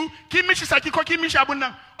sees you, on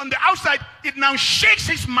the outside, it now shakes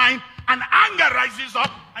his mind and anger rises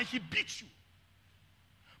up and he beats you.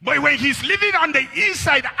 But when he's living on the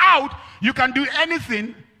inside out, you can do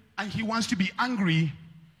anything and he wants to be angry.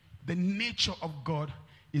 The nature of God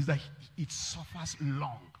is that it suffers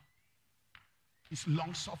long. It's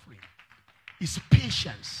long suffering. It's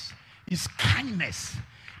patience. It's kindness.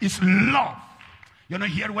 It's love. You know,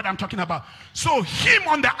 hear what I'm talking about. So him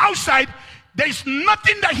on the outside, there is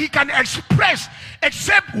nothing that he can express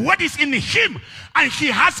except what is in him. And he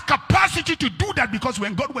has capacity to do that because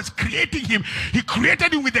when God was creating him, he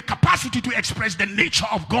created him with the capacity to express the nature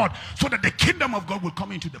of God so that the kingdom of God will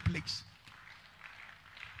come into the place.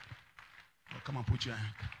 Oh, come on, put your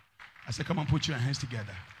hand. I said, come on, put your hands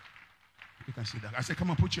together. You can see that. I said, come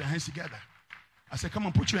on, put your hands together. I said, come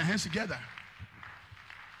on, put your hands together.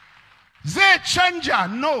 They changer,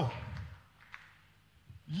 no.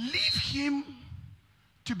 Leave him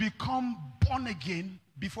to become born again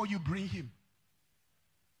before you bring him.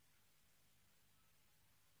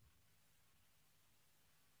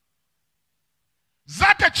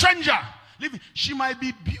 That a changer. She might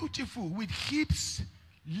be beautiful with hips,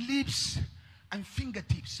 lips, and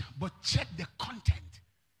fingertips, but check the content.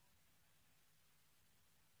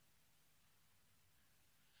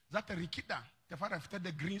 That a rikita. The father after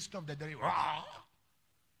the green stuff that they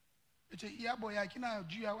it's a yeah boy I can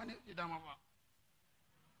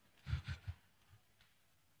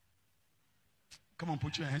come on,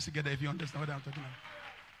 put your hands together if you understand what I'm talking about.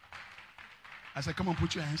 I said, come on,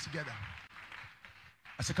 put your hands together.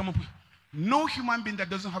 I said, come on. No human being that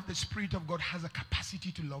doesn't have the Spirit of God has a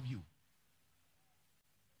capacity to love you.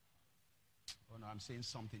 Oh no, I'm saying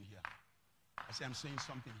something here. I say I'm saying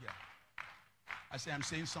something here. I say I'm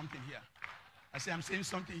saying something here. I say I'm saying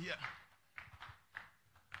something here.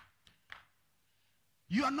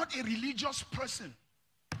 You are not a religious person.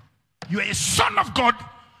 You are a son of God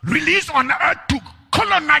released on earth to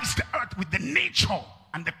colonize the earth with the nature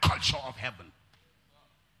and the culture of heaven.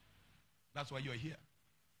 That's why you're here.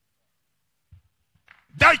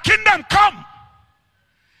 Thy kingdom come.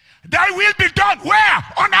 Thy will be done. Where?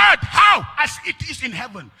 On earth. How? As it is in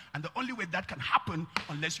heaven. And the only way that can happen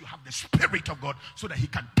unless you have the Spirit of God so that he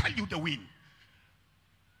can tell you the wind.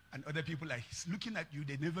 And other people are looking at you,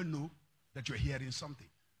 they never know that you're hearing something.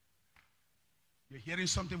 You're hearing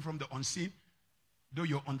something from the unseen. Though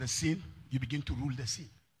you're on the scene, you begin to rule the scene.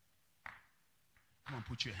 Come on,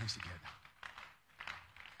 put your hands together.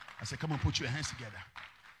 I said, come on, put your hands together.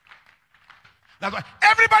 That's why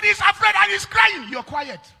everybody is afraid and is crying. You're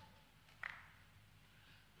quiet.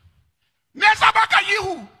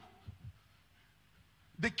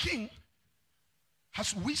 The king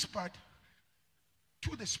has whispered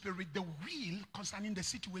to the Spirit the will concerning the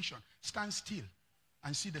situation. Stand still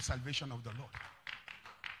and see the salvation of the Lord.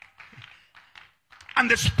 And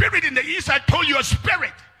the Spirit in the inside told your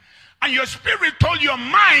spirit, and your spirit told your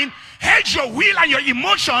mind, held your will and your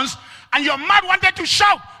emotions, and your mind wanted to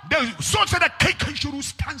shout. The soul said that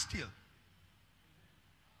stand still.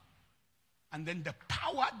 And then the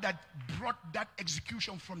power that brought that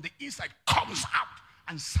execution from the inside comes out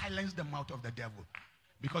and silences the mouth of the devil.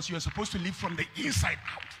 Because you are supposed to live from the inside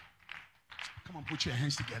out. Come on, put your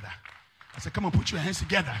hands together. I said, come on, put your hands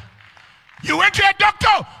together. You went to a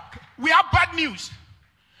doctor. We have bad news.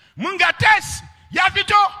 Munga test.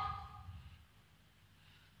 Yavito.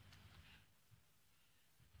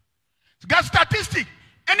 Got statistic.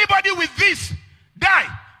 Anybody with this, die.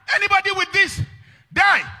 Anybody with this,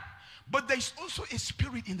 die. But there is also a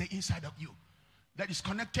spirit in the inside of you that is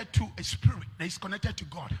connected to a spirit, that is connected to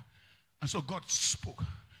God. And so God spoke.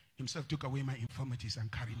 Himself took away my infirmities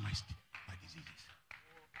and carried my diseases.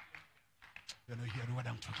 You're not hearing what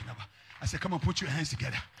I'm talking about. I said, come on, put your hands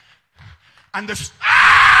together. And so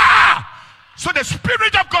the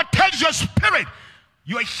Spirit of God tells your spirit,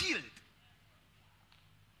 you are healed.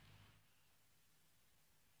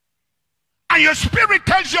 And your spirit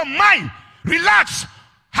tells your mind, relax,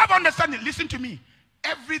 have understanding. Listen to me.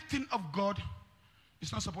 Everything of God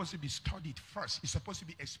is not supposed to be studied first. It's supposed to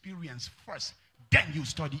be experienced first. Then you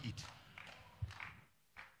study it.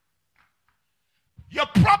 Your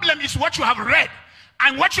problem is what you have read.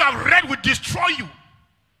 And what you have read will destroy you.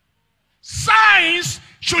 Science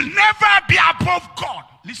should never be above God.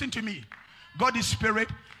 Listen to me. God is spirit.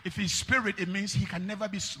 If he's spirit, it means he can never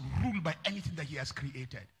be ruled by anything that he has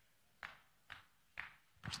created.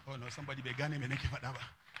 Oh no, somebody began him and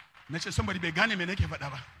somebody began him and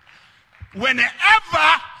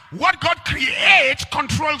whenever what God creates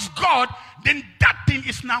controls God, then that thing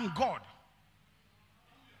is now God.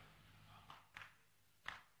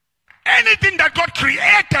 Anything that God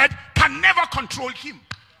created can never control him.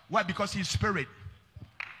 Why? Because he's spirit.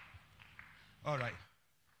 All right.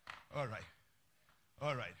 All right.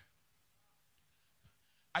 All right.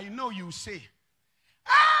 I know you say,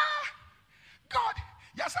 God,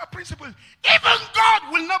 yes, our principle. Even God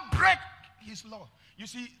will not break his law. You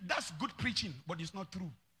see, that's good preaching, but it's not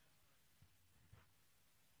true.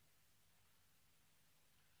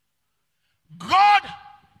 God,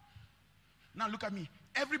 now look at me.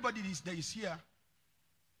 Everybody that is here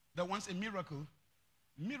that wants a miracle,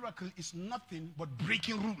 miracle is nothing but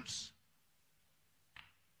breaking rules.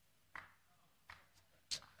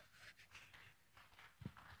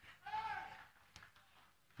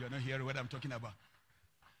 You're not hearing what I'm talking about.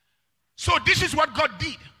 So this is what God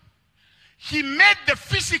did. He made the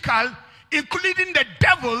physical, including the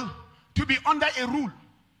devil, to be under a rule,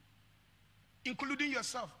 including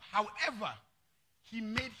yourself. However, he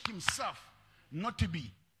made himself not to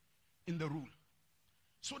be in the rule,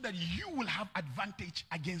 so that you will have advantage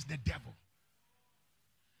against the devil.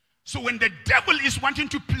 So when the devil is wanting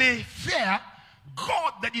to play fair,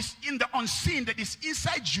 God that is in the unseen, that is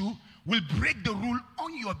inside you, will break the rule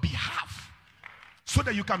on your behalf, so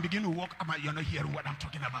that you can begin to walk. You're not hearing what I'm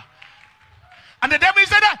talking about. And the devil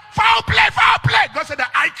said, foul play, foul play. God said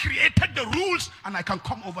that I created the rules and I can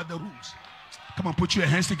come over the rules. Come on, put your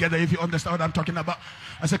hands together if you understand what I'm talking about.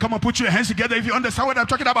 I said, come on, put your hands together if you understand what I'm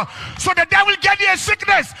talking about. So the devil gave you a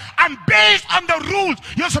sickness, and based on the rules,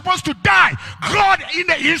 you're supposed to die. God in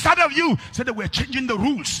the inside of you said that we're changing the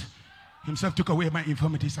rules. Himself took away my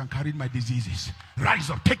infirmities and carried my diseases. Rise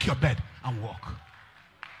up, take your bed and walk.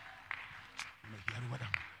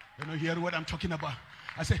 You're not hearing what I'm talking about.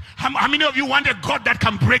 I say, how many of you want a God that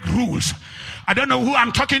can break rules? I don't know who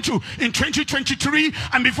I'm talking to. In 2023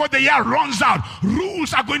 and before the year runs out,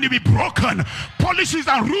 rules are going to be broken. Policies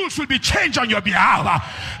and rules will be changed on your behalf.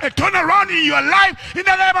 A turnaround in your life in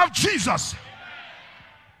the name of Jesus.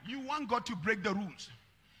 You want God to break the rules.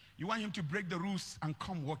 You want him to break the rules and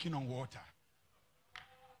come walking on water.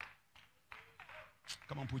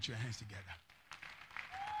 Come on, put your hands together.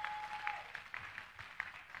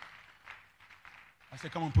 I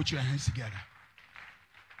said, come on, put your hands together.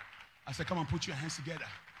 I said, come on, put your hands together.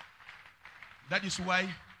 That is why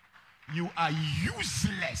you are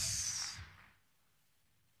useless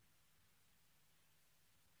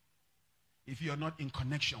if you are not in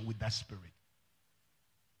connection with that spirit.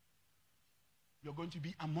 You're going to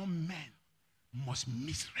be among men most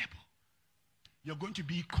miserable. You're going to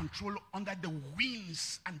be controlled under the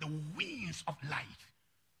winds and the winds of life.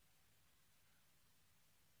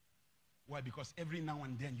 Why? Because every now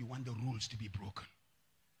and then you want the rules to be broken.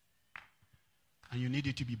 And you need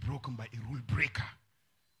it to be broken by a rule breaker.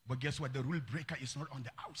 But guess what? The rule breaker is not on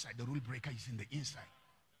the outside. The rule breaker is in the inside.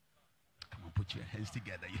 Come on, put your hands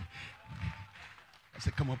together. I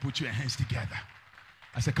said, come on, put your hands together.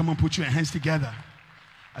 I said, come on, put your hands together.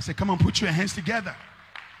 I said, come on, put your hands together.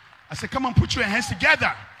 I said, come on, put your hands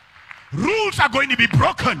together. Rules are going to be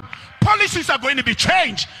broken. Policies are going to be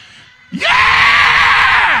changed.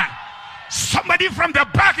 Yeah! Somebody from the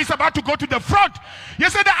back is about to go to the front. You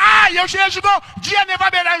said, you should go. Gia never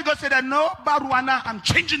be there. You go say that, no, Baruana, I'm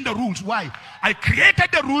changing the rules. Why? I created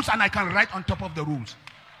the rules and I can write on top of the rules.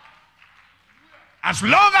 As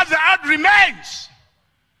long as the earth remains,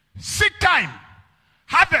 seed time,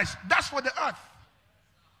 harvest, that's for the earth.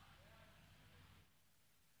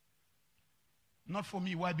 Not for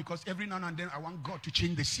me. Why? Because every now and then I want God to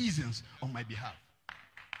change the seasons on my behalf.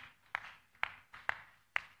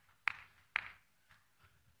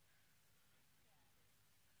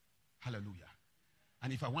 Hallelujah.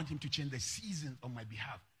 And if I want him to change the seasons on my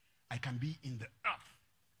behalf, I can be in the earth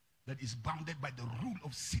that is bounded by the rule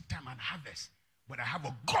of seed time and harvest. But I have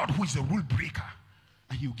a God who is a rule breaker,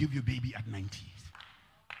 and he will give you a baby at 90.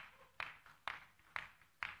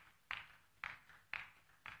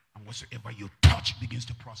 And whatsoever you touch begins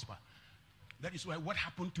to prosper. That is why what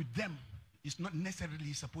happened to them is not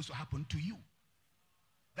necessarily supposed to happen to you.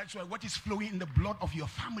 That's why what is flowing in the blood of your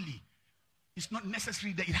family, it's not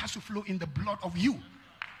necessary that it has to flow in the blood of you.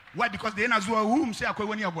 Why? Because the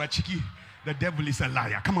devil is a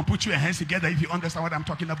liar. Come on, put your hands together if you understand what I'm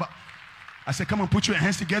talking about. I said, come on, put your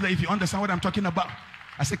hands together if you understand what I'm talking about.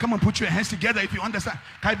 I said, come on, put your hands together if you understand.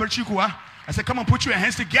 I said, come on, put your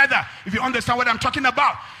hands together if you understand what I'm talking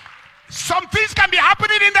about. Some things can be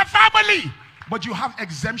happening in the family, but you have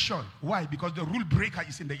exemption. Why? Because the rule breaker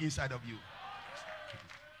is in the inside of you.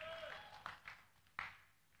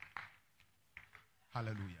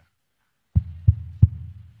 Hallelujah.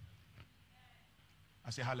 I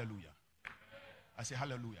say hallelujah. I say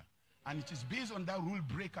hallelujah. And it is based on that rule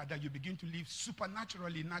breaker that you begin to live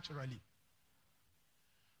supernaturally, naturally.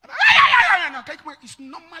 It's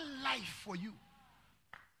normal life for you.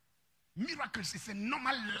 Miracles is a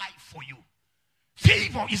normal life for you.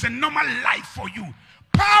 Favor is a normal life for you.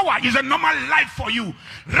 Power is a normal life for you.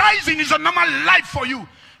 Rising is a normal life for you.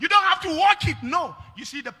 You don't have to work it. No. You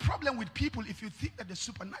see, the problem with people, if you think that the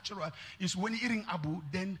supernatural is when you're eating abu,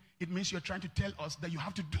 then it means you're trying to tell us that you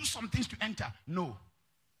have to do some things to enter. No.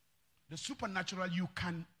 The supernatural, you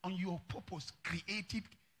can, on your purpose, create it,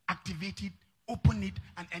 activate it, open it,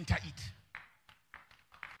 and enter it.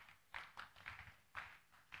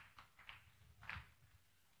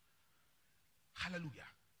 Hallelujah.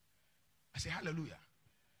 I say hallelujah.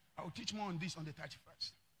 I will teach more on this on the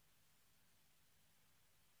 31st.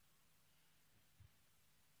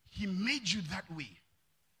 He made you that way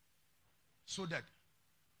so that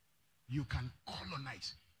you can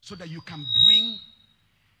colonize, so that you can bring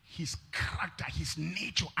his character, his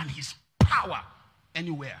nature, and his power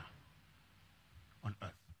anywhere on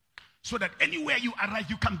earth. So that anywhere you arrive,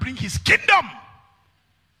 you can bring his kingdom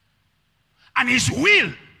and his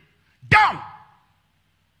will down.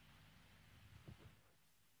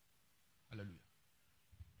 Hallelujah.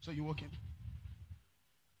 So you walk in.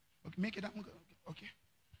 Okay, make it up. Okay.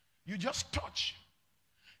 You just touch.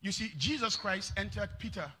 You see, Jesus Christ entered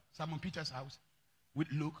Simon Peter's house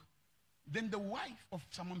with Luke. Then the wife of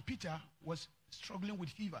Simon Peter was struggling with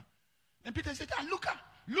fever. And Peter said, look,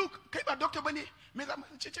 Dr. Bani,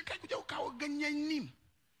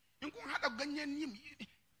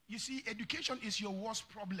 you see, education is your worst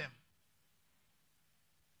problem.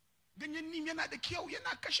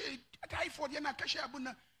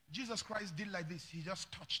 Jesus Christ did like this. He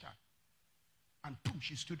just touched her. And boom,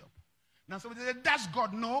 she stood up. Now somebody said, that's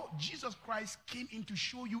God. No, Jesus Christ came in to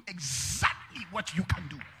show you exactly what you can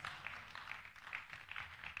do.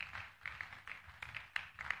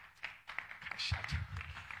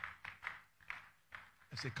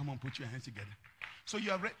 I say, come on, put your hands together. So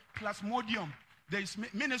you have read Plasmodium. There is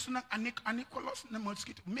Menesuna Anicolos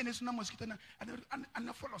mosquito. Menesuna mosquito and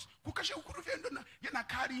Anapholos. Kukasha Kuruvendona, Yana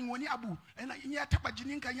carrying one yabu, and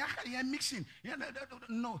Yatabajininka Yaka mixing.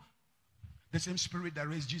 No. The same spirit that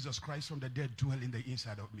raised Jesus Christ from the dead dwell in the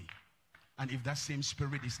inside of me. And if that same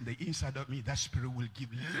spirit is in the inside of me, that spirit will give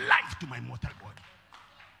life to my mortal body.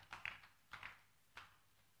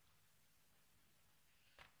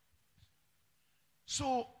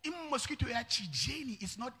 So, in mosquito chijeni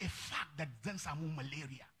is not a fact that then some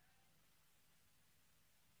malaria.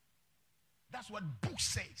 That's what book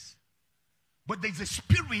says. But there's a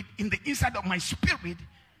spirit in the inside of my spirit.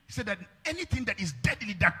 He said that anything that is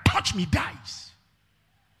deadly that touch me dies.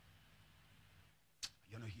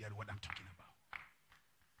 You're not hearing what I'm talking about.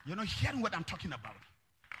 You're not hearing what I'm talking about.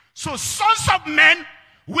 So sons of men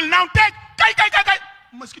will now take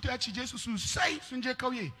mosquito Jesus who say sunje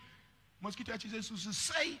kauye. Mosquito Jesus who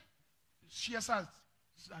say shiasa.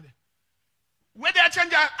 Where they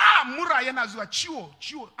change mura yana zua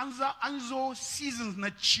chiwo anzo seasons na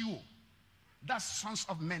chiwo. That's sons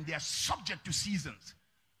of men. They are subject to seasons.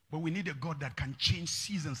 But we need a God that can change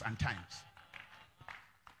seasons and times.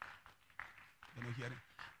 You know, hear it?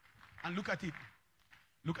 And look at it.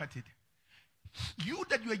 Look at it. You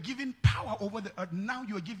that you are giving power over the earth, now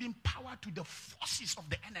you are giving power to the forces of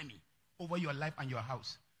the enemy over your life and your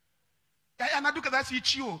house. And I look at that,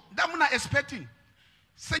 I'm not expecting.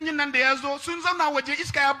 Senyin and Deazo, Sunza na waje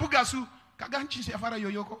iskaya bugasu, kaganchi sefara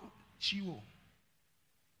yoyoko, chiwo.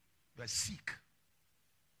 You are sick.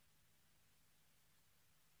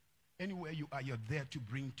 Anywhere you are, you're there to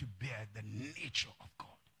bring to bear the nature of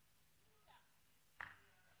God.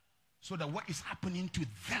 So that what is happening to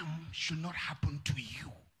them should not happen to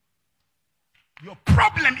you. Your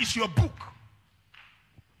problem is your book.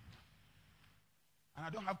 And I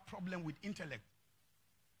don't have problem with intellect.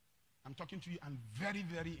 I'm talking to you. I'm very,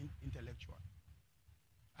 very intellectual.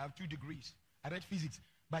 I have 2 degrees. I read physics.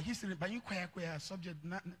 By history, by you subject,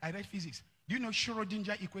 I read physics. Do you know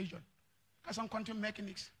Schrodinger equation? Because on quantum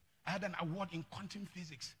mechanics, I had an award in quantum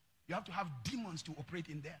physics. You have to have demons to operate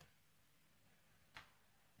in there.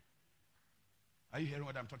 Are you hearing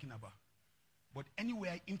what I'm talking about? But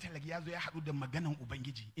anywhere intellect, intellect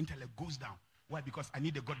goes down. Why? Because I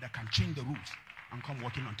need a God that can change the rules and come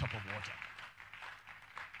walking on top of water.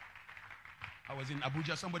 I was in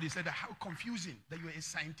Abuja. Somebody said, how confusing that you're a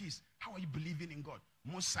scientist. How are you believing in God?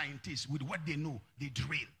 Most scientists, with what they know, they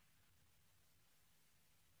drill.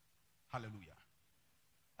 Hallelujah.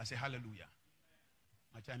 I say hallelujah.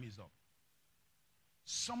 My time is up.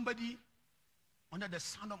 Somebody under the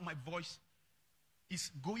sound of my voice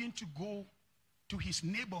is going to go to his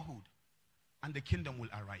neighborhood and the kingdom will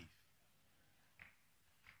arrive.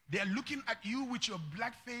 They are looking at you with your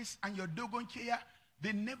black face and your dogon care.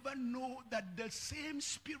 They never know that the same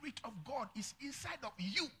Spirit of God is inside of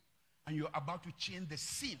you. And you're about to change the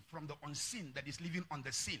seen from the unseen that is living on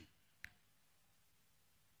the scene.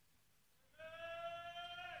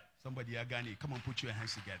 Somebody, Agani, come on, put your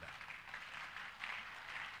hands together.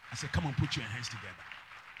 I said, come on, put your hands together.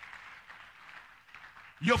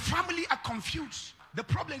 Your family are confused. The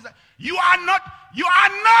problem is that you are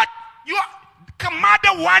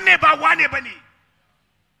commander one neighbor.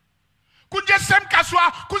 Kunja sem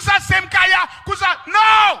kaswa, kusa sem kaya, kusa,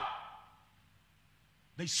 no!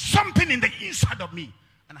 There's something in the inside of me,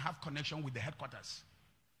 and I have connection with the headquarters.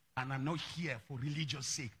 And I'm not here for religious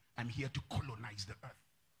sake. I'm here to colonize the earth,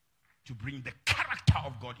 to bring the character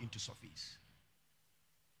of God into surface.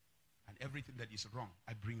 And everything that is wrong,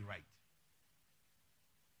 I bring right.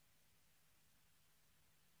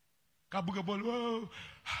 Kabugabolo,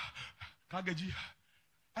 Kagaji,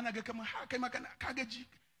 Anagakama, Kagaji,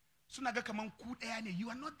 Sunagakaman Kudeane, you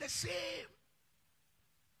are not the same.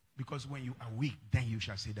 Because when you are weak, then you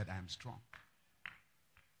shall say that I am strong.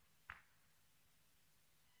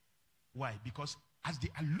 Why? Because as they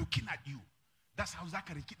are looking at you, that's how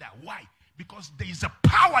Zachary did that. Why? Because there is a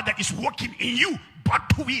power that is working in you, but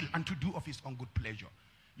to will and to do of his own good pleasure.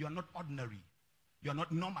 You are not ordinary. You are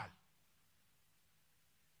not normal.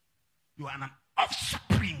 You are an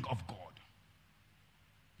offspring of God.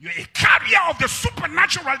 You are a carrier of the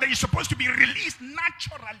supernatural that is supposed to be released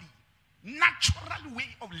naturally. Natural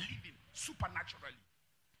way of living, supernaturally.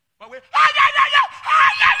 But we,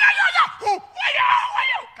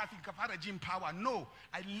 power. No,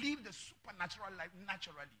 I live the supernatural life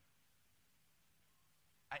naturally.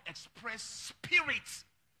 I express spirits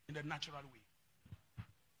in the natural way.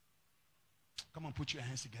 Come on, put your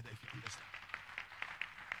hands together if you understand.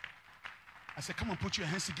 I said, come on, put your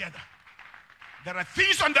hands together. There are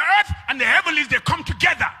things on the earth and the heavens, they come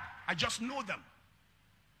together. I just know them.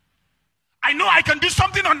 I know I can do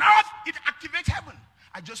something on earth, it activates heaven.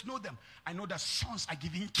 I just know them. I know that sons are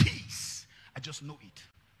giving keys. I just know it.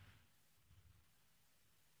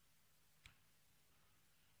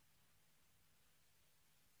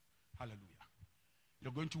 Hallelujah.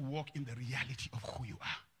 You're going to walk in the reality of who you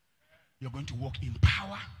are. You're going to walk in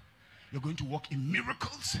power. You're going to walk in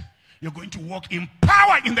miracles. You're going to walk in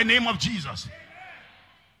power in the name of Jesus.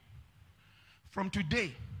 From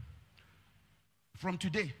today,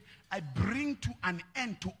 I bring to an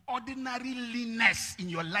end to ordinary leanness in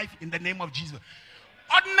your life in the name of Jesus.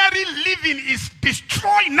 Ordinary living is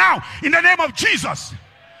destroyed now in the name of Jesus.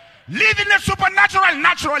 Live in the supernatural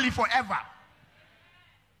naturally forever.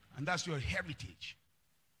 And that's your heritage.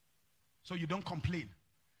 So you don't complain.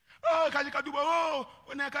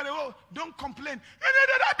 Don't complain.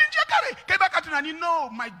 No,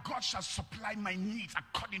 my God shall supply my needs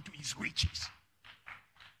according to his riches.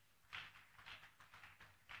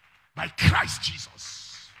 By Christ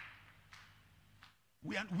Jesus.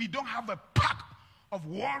 We don't have a pack of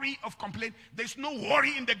worry, of complaint. There's no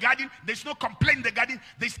worry in the garden. There's no complaint in the garden.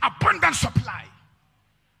 There's abundant supply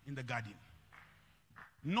in the garden.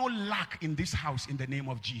 No lack in this house in the name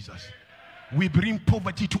of Jesus. We bring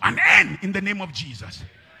poverty to an end in the name of Jesus.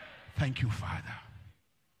 Thank you, Father.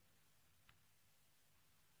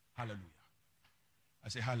 Hallelujah. I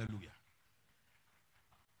say hallelujah.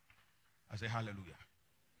 I say hallelujah.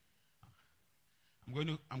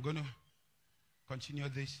 I'm going to continue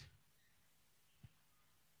this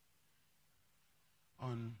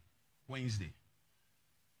on Wednesday.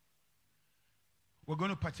 We're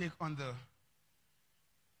going to partake on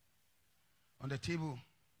the table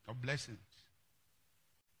of blessings.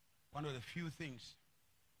 One of the few things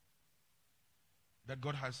that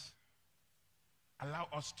God has allowed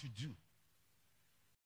us to do